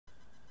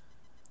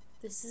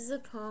This is a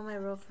poem I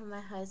wrote for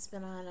my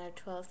husband on our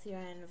 12th year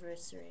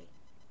anniversary.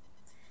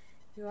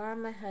 You are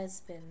my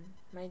husband,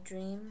 my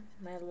dream,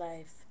 my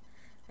life.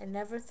 I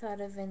never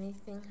thought of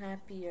anything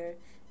happier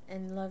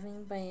and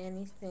loving by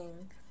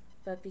anything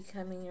but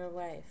becoming your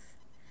wife.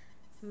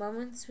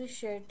 Moments we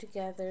shared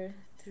together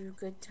through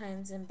good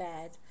times and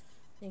bad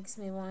makes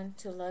me want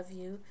to love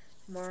you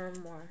more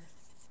and more.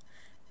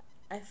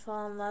 I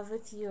fall in love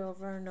with you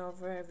over and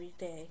over every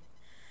day.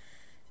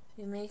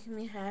 You make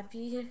me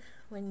happy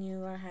when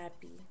you are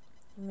happy.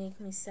 You make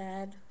me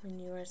sad when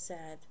you are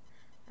sad.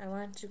 I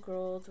want to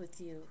grow old with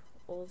you,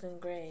 old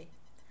and gray.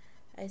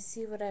 I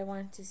see what I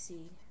want to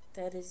see,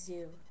 that is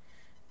you.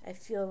 I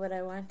feel what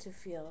I want to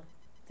feel,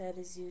 that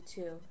is you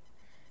too.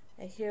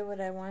 I hear what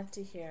I want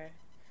to hear,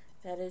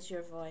 that is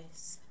your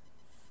voice.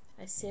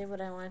 I say what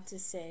I want to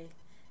say,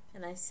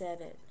 and I said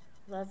it,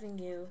 loving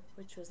you,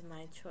 which was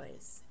my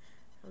choice.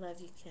 I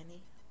love you,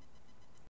 Kenny.